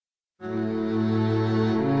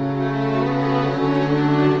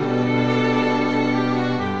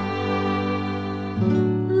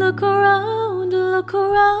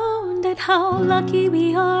how lucky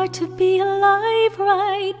we are to be alive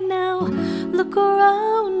right now. Look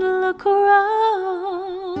around, look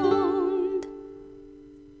around.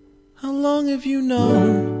 How long have you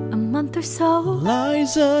known? A month or so.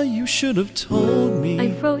 Liza, you should have told me.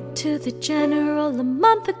 I wrote to the general a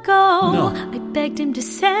month ago. No. I begged him to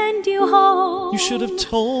send you home. You should have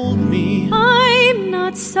told me. I'm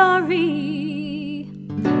not sorry.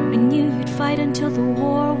 I knew you'd fight until the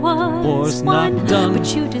war was War's won, not done.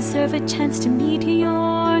 but you deserve a chance to meet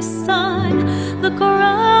your son. Look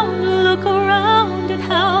around at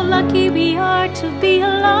how lucky we are to be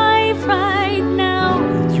alive right now.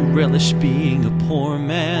 You relish being a poor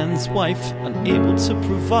man's wife, unable to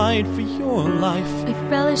provide for your life. I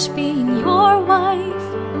relish being your wife.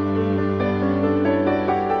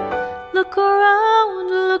 Look around,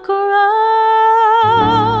 look around.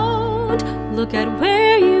 Look at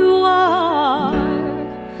where you are.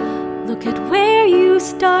 Look at where you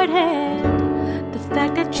started. The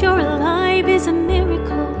fact that you're alive is a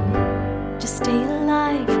miracle. Just stay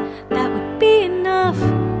alive, that would be enough.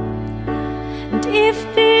 And if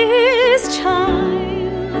this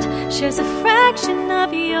child shares a fraction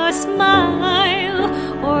of your smile,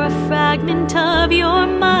 or a fragment of your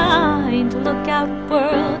mind, look out,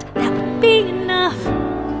 world, that would be enough.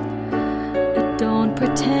 Don't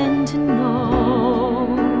pretend to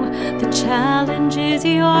know the challenges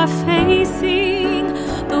you're facing,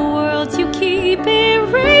 the worlds you keep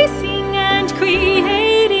erasing and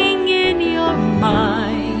creating in your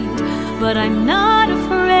mind. But I'm not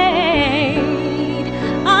afraid.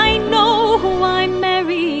 I know who I'm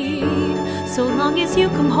married. So long as you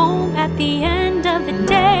come home at the end of the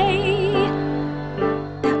day,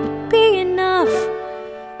 that would be enough.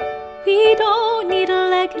 We don't need a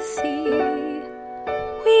legacy.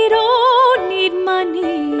 We don't need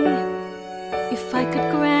money. If I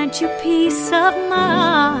could grant you peace of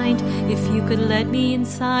mind, if you could let me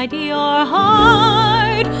inside your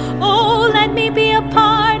heart, oh, let me be a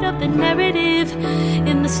part of the narrative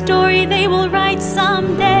in the story they will write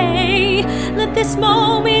someday. Let this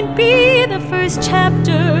moment be the first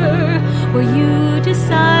chapter where you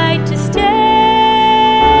decide to stay.